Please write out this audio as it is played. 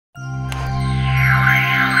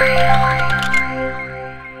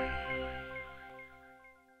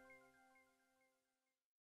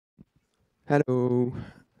Hello,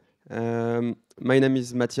 my name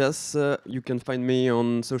is Matthias. You can find me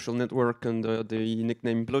on social network under the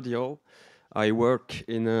nickname Bloodial. I work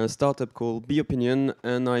in a startup called BeOpinion,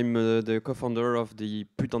 and I'm the co-founder of the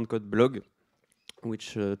Putain de Code blog,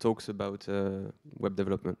 which talks about web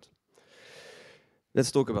development.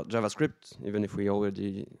 Let's talk about JavaScript, even if we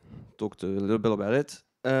already talked a little bit about it.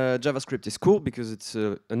 JavaScript is cool because it's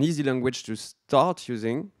an easy language to start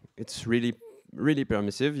using. It's really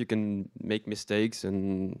permissive. You can make mistakes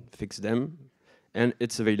and fix them, and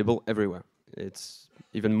it's available everywhere. It's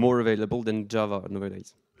even more available than Java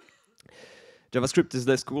nowadays. JavaScript is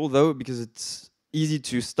less cool though because it's easy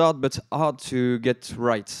to start but hard to get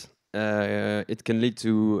right. It can lead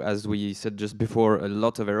to, as we said just before, a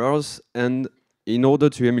lot of errors, and in order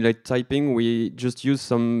to emulate typing, we just use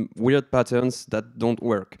some weird patterns that don't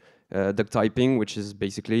work. Duck typing, which is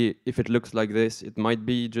basically, if it looks like this, it might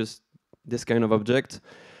be just this kind of object,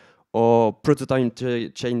 or prototype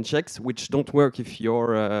chain checks, which don't work if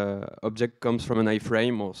your object comes from an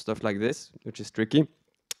iframe or stuff like this, which is tricky,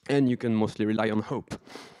 and you can mostly rely on hope.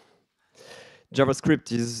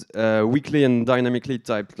 JavaScript is a weakly and dynamically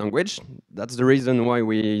typed language. That's the reason why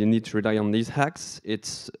we need to rely on these hacks.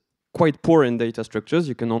 It's quite poor in data structures.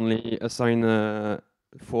 You can only assign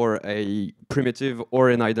for a primitive or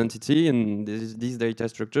an identity in these data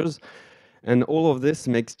structures. And all of this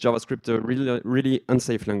makes JavaScript a really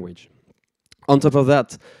unsafe language. On top of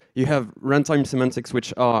that, you have runtime semantics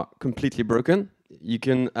which are completely broken. You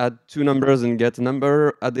can add two numbers and get a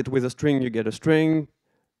number, add it with a string, you get a string,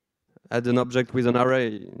 add an object with an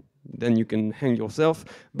array, then you can hang yourself.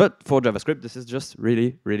 But for JavaScript, this is just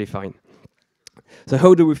really fine. So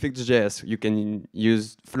how do we fix JS? You can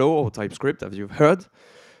use Flow or TypeScript, as you've heard.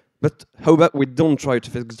 But how about we don't try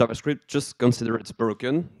to fix JavaScript, just consider it's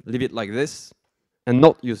broken, leave it like this, and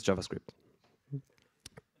not use JavaScript.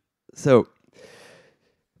 So,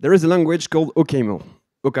 there is a language called OCaml.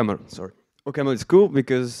 OCaml is cool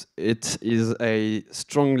because it is a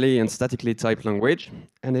strongly and statically typed language,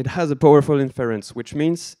 and it has a powerful inference, which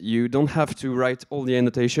means you don't have to write all the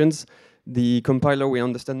annotations. The compiler will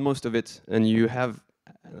understand most of it, and you have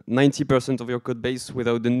 90% of your code base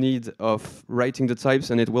without the need of writing the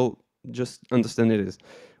types, and it will just understand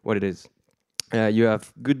what it is. You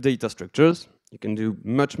have good data structures. You can do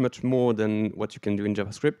much more than what you can do in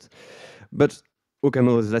JavaScript. But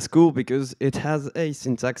OCaml is less cool because it has a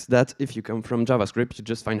syntax that, if you come from JavaScript, you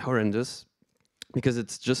just find horrendous, because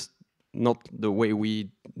it's just not the way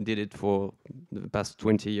we did it for the past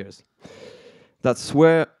 20 years. That's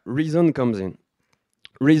where Reason comes in.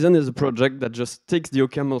 Reason is a project that just takes the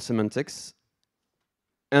OCaml semantics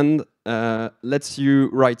and lets you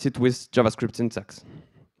write it with JavaScript syntax.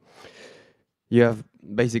 You have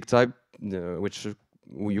basic type, which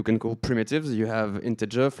you can call primitives. You have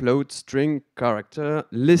integer, float, string, character,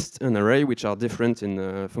 list, and array, which are different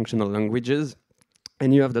in functional languages.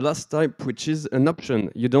 And you have the last type, which is an option.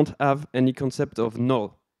 You don't have any concept of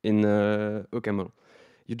null in OCaml.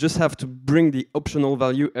 You just have to bring the optional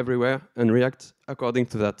value everywhere and react according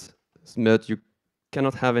to that. But you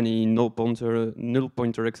cannot have any null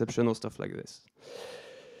pointer exception or stuff like this.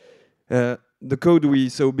 The code we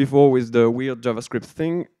saw before with the weird JavaScript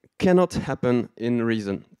thing cannot happen in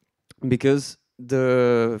Reason because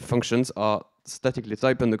the functions are statically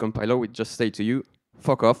typed and the compiler will just say to you,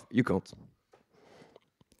 fuck off, you can't.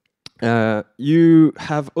 You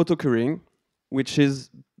have auto-querying, which is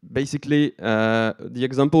basically the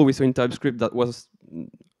example we saw in TypeScript that was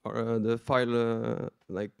the file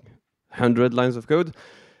like 100 lines of code.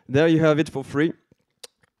 There you have it for free.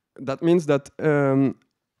 That means that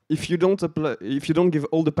if you don't give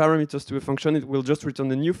all the parameters to a function, it will just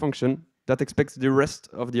return a new function that expects the rest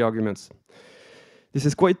of the arguments. This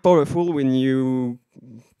is quite powerful when you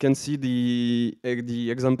can see the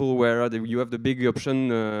example where you have the big option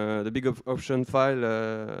file,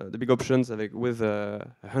 the big options with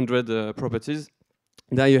 100 properties.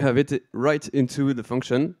 There you have it right into the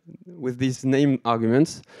function with these name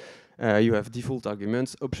arguments. You have default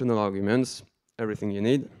arguments, optional arguments, everything you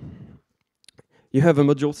need. You have a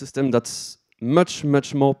module system that's much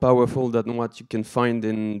more powerful than what you can find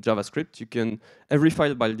in JavaScript. Every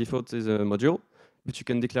file by default is a module, but you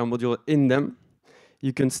can declare a module in them.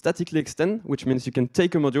 You can statically extend, which means you can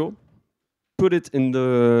take a module, put it in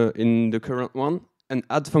the current one, and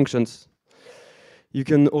add functions. You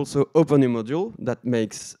can also open a module that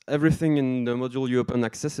makes everything in the module you open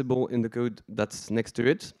accessible in the code that's next to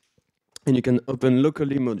it. And you can open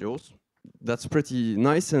locally modules. That's pretty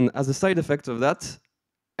nice. And as a side effect of that,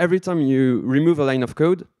 every time you remove a line of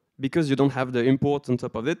code, because you don't have the import on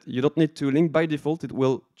top of it, you don't need tooling. By default, it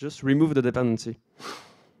will just remove the dependency.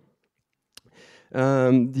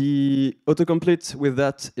 The autocomplete with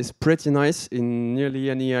that is pretty nice in nearly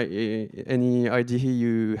any IDE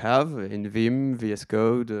you have, in Vim, VS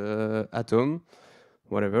Code, Atom,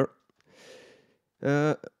 whatever.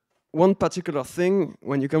 One particular thing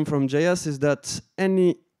when you come from JS is that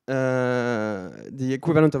the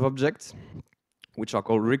equivalent of objects, which are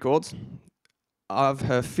called records, have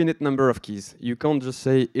a finite number of keys. You can't just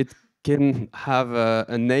say it can have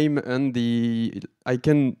a name and I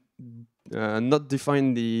can not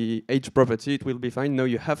define the age property, it will be fine. No,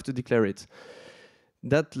 you have to declare it.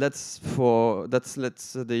 That lets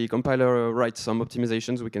the compiler write some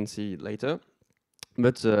optimizations we can see later.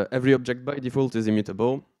 But every object by default is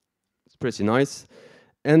immutable. It's pretty nice.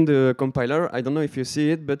 And the compiler, I don't know if you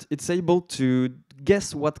see it, but it's able to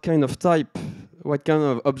guess what kind of type, what kind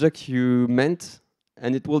of object you meant,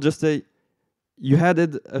 and it will just say, you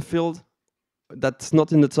added a field that's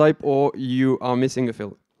not in the type, or you are missing a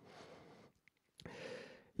field.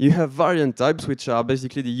 You have variant types, which are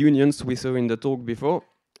basically the unions we saw in the talk before.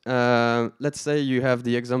 Let's say you have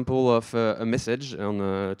the example of a message on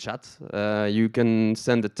a chat. You can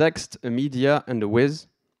send a text, a media, and a with.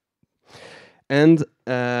 And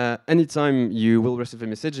anytime you will receive a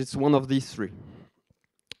message, it's one of these three.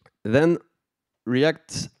 Then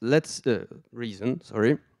Reason lets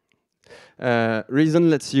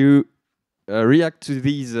you react to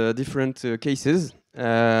these different cases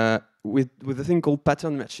with a thing called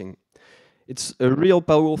pattern matching. It's a real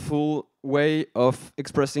powerful way of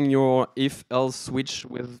expressing your if-else switch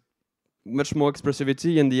with much more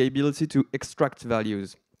expressivity and the ability to extract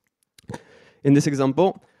values. In this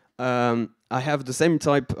example, I have the same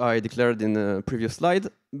type I declared in the previous slide,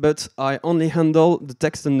 but I only handle the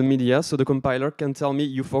text and the media, so the compiler can tell me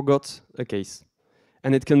you forgot a case.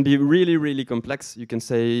 And it can be really, really complex. You can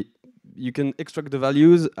say, you can extract the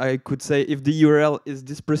values. I could say if the URL is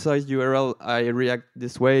this precise URL, I react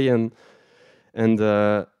this way, and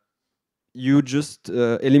you just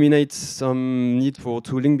eliminate some need for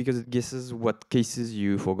tooling because it guesses what cases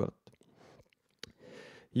you forgot.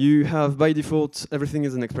 You have, by default, everything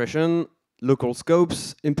is an expression, local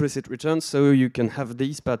scopes, implicit returns, so you can have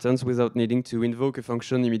these patterns without needing to invoke a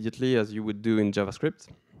function immediately as you would do in JavaScript.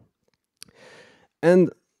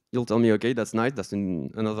 And you'll tell me, okay, that's nice, that's in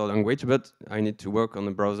another language, but I need to work on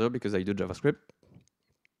a browser because I do JavaScript.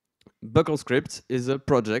 BuckleScript is a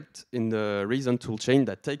project in the Reason toolchain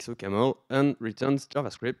that takes OCaml and returns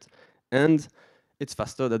JavaScript, and it's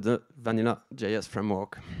faster than the vanilla JS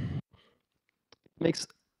framework.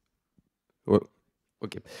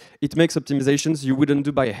 It makes optimizations you wouldn't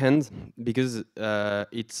do by hand because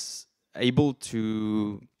it's able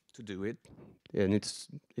to do it, and it's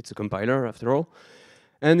a compiler after all.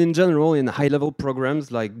 And in general, in high-level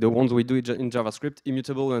programs like the ones we do in JavaScript,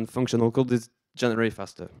 immutable and functional code is generally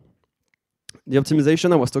faster. The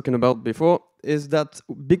optimization I was talking about before is that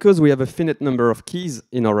because we have a finite number of keys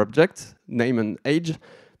in our object, name and age,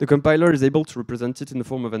 the compiler is able to represent it in the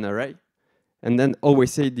form of an array, and then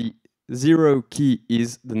always say the 0 key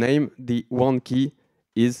is the name, the 1 key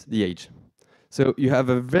is the age. So you have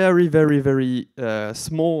a very, very, very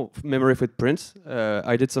small memory footprint.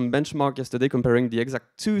 I did some benchmark yesterday comparing the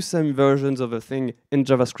exact two same versions of a thing in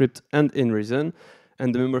JavaScript and in Reason,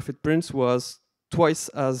 and the memory footprint was twice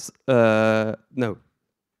as,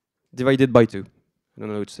 divided by 2. I don't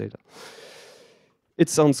know how to say that. It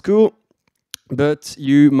sounds cool, but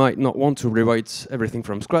you might not want to rewrite everything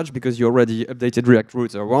from scratch because you already updated React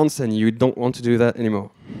router once and you don't want to do that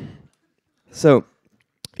anymore. So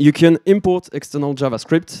you can import external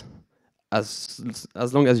JavaScript as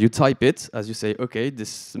long as you type it, as you say, okay,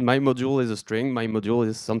 my module is a string, my module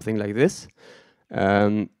is something like this.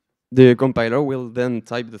 The compiler will then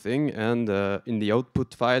type the thing, and in the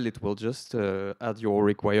output file, it will just add your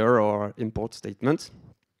require or import statement.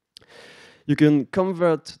 You can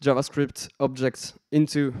convert JavaScript objects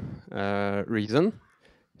into Reason.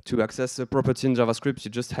 To access a property in JavaScript, you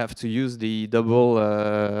just have to use the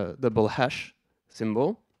double hash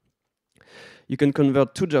symbol. You can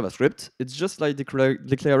convert to JavaScript. It's just like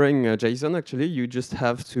declaring JSON, actually. You just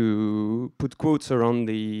have to put quotes around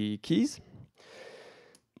the keys.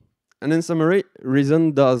 And in summary,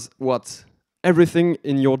 Reason does what everything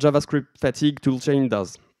in your JavaScript fatigue toolchain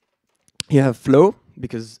does. You have Flow,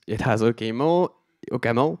 because it has OCaml.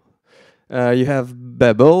 You have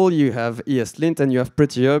Babel, you have ESLint, and you have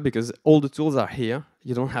Prettier, because all the tools are here.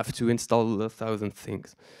 You don't have to install 1,000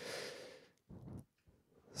 things.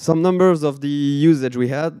 Some numbers of the usage we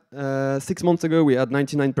had. 6 months ago, we had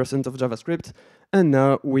 99% of JavaScript, and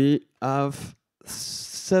now we have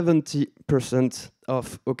 70%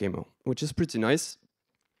 of OCaml, which is pretty nice.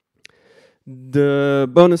 The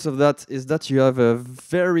bonus of that is that you have a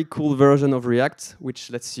very cool version of React, which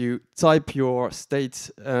lets you type your state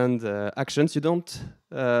and actions. You don't.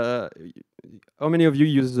 How many of you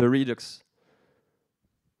use the Redux?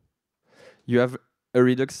 You have a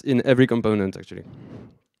Redux in every component, actually,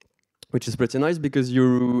 which is pretty nice because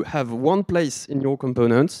you have one place in your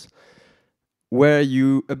components where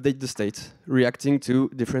you update the state, reacting to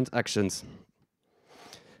different actions.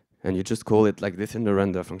 And you just call it like this in the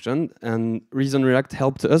render function. And Reason React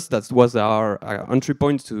helped us. That was our entry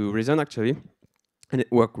point to Reason, actually. And it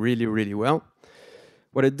worked really, really well.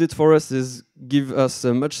 What it did for us is give us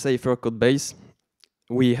a much safer code base.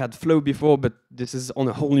 We had Flow before, but this is on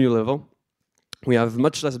a whole new level. We have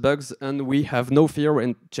much less bugs, and we have no fear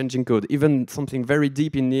in changing code. Even something very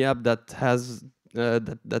deep in the app that has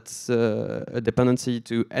that's a dependency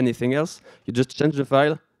to anything else, you just change the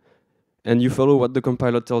file, and you follow what the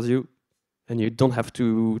compiler tells you, and you don't have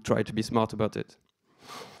to try to be smart about it.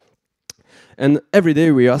 And every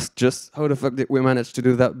day we ask just how the fuck did we manage to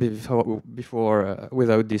do that before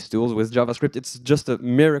without these tools with JavaScript. It's just a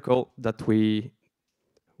miracle that we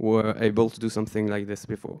were able to do something like this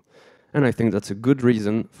before. And I think that's a good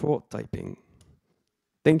reason for typing.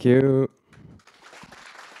 Thank you.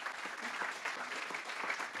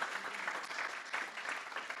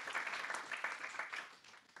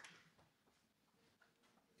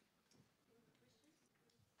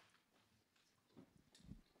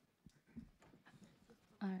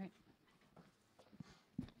 All right.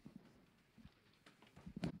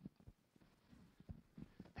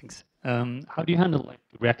 Thanks. How do you handle like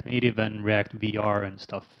React Native and React VR and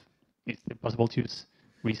stuff? Is it possible to use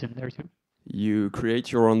Reason there too? You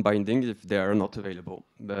create your own bindings if they are not available.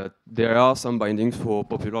 But there are some bindings for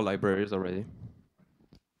popular libraries already.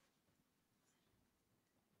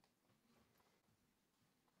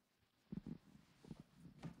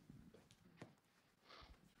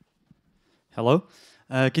 Hello.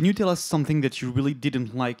 Can you tell us something that you really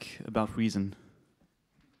didn't like about Reason?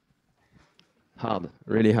 Hard,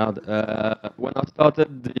 really hard. When I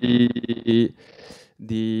started,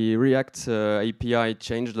 the React API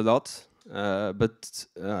changed a lot, but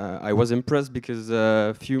I was impressed because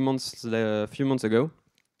a few months ago,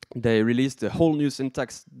 they released a whole new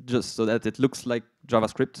syntax just so that it looks like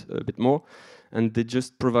JavaScript a bit more, and they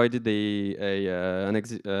just provided an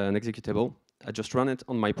executable. I just ran it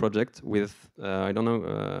on my project with, I don't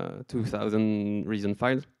know, 2,000 Reason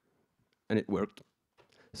files, and it worked.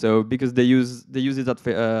 So because they use it at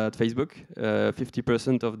Facebook,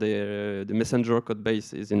 50% of the Messenger code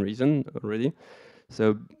base is in Reason already.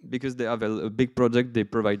 So because they have a big project, they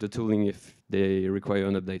provide the tooling if they require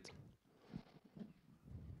an update.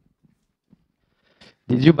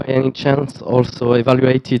 Did you by any chance also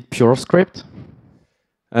evaluated PureScript?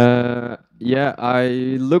 Yeah,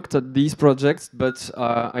 I looked at these projects, but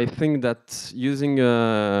I think that using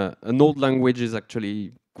an old language is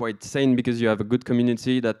actually quite sane because you have a good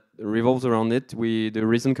community that revolves around it. The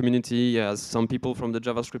Reason community has some people from the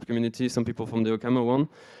JavaScript community, some people from the OCaml one,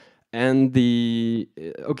 and the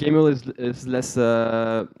OCaml is less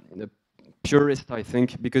purist, I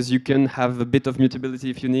think, because you can have a bit of mutability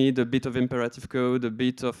if you need, a bit of imperative code, a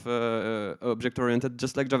bit of object-oriented,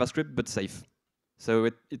 just like JavaScript, but safe. So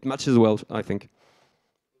it matches well, I think.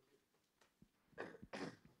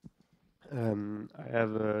 I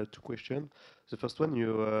have two questions. The first one,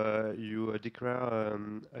 you declare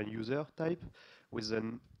a user type with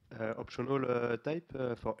an optional type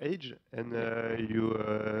for age, and you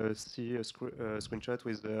see a screenshot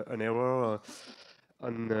with an error,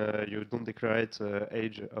 and you don't declare it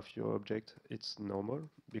age of your object. It's normal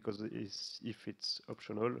because if it's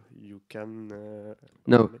optional, you can.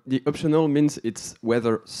 No, the optional means it's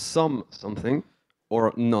whether something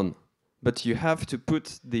or none. But you have to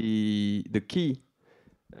put the key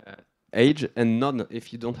age and none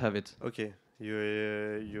if you don't have it. Okay,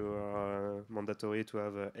 you are mandatory to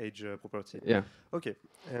have age property. Yeah. Okay,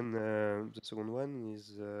 and the second one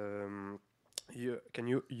is can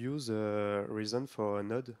you use Reason for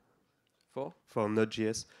Node? For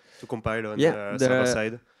Node.js to compile on the server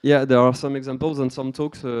side? Yeah, there are some examples and some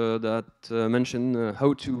talks that mention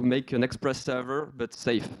how to make an Express server but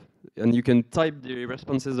safe. And you can type the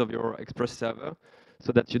responses of your Express server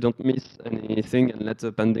so that you don't miss anything and let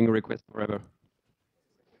a pending request forever.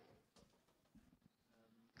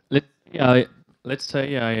 Let's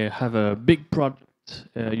say I have a big project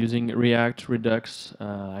using React, Redux,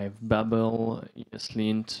 I have Babel,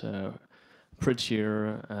 ESLint,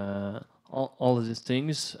 Prettier, all of these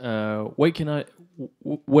things. Where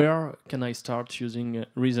can I start using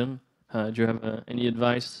Reason Do you have any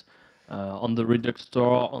advice on the Redux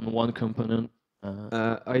store on one component?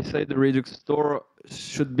 I say the Redux store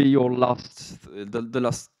should be your the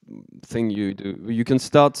last thing you do. You can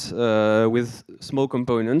start with small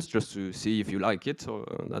components just to see if you like it, or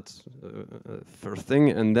that's first thing,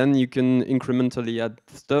 and then you can incrementally add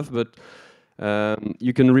stuff. But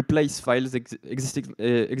you can replace files,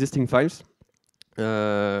 existing files,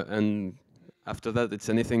 and after that, it's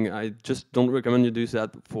anything. I just don't recommend you do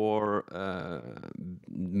that for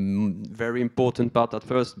very important part at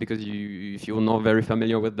first, because if you're not very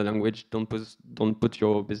familiar with the language, don't put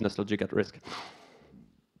your business logic at risk.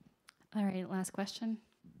 All right, last question.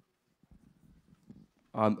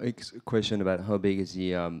 A question about how big is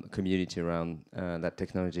the community around that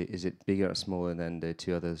technology? Is it bigger or smaller than the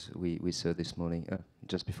two others we saw this morning,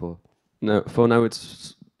 just before? No, for now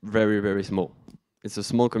it's very, very small. It's a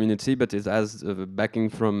small community, but it has backing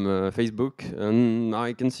from Facebook, and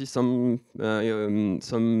I can see some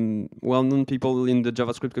well-known people in the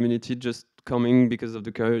JavaScript community just coming because of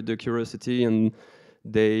the curiosity, and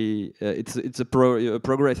it's a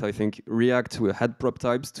progress. I think React, we had prop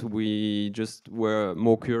types, we just were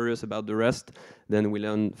more curious about the rest. Then we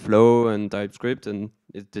learned Flow and TypeScript, and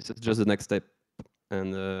this is just the next step,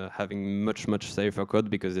 and having much safer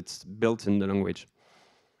code because it's built in the language.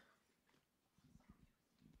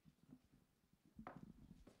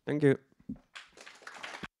 Thank you.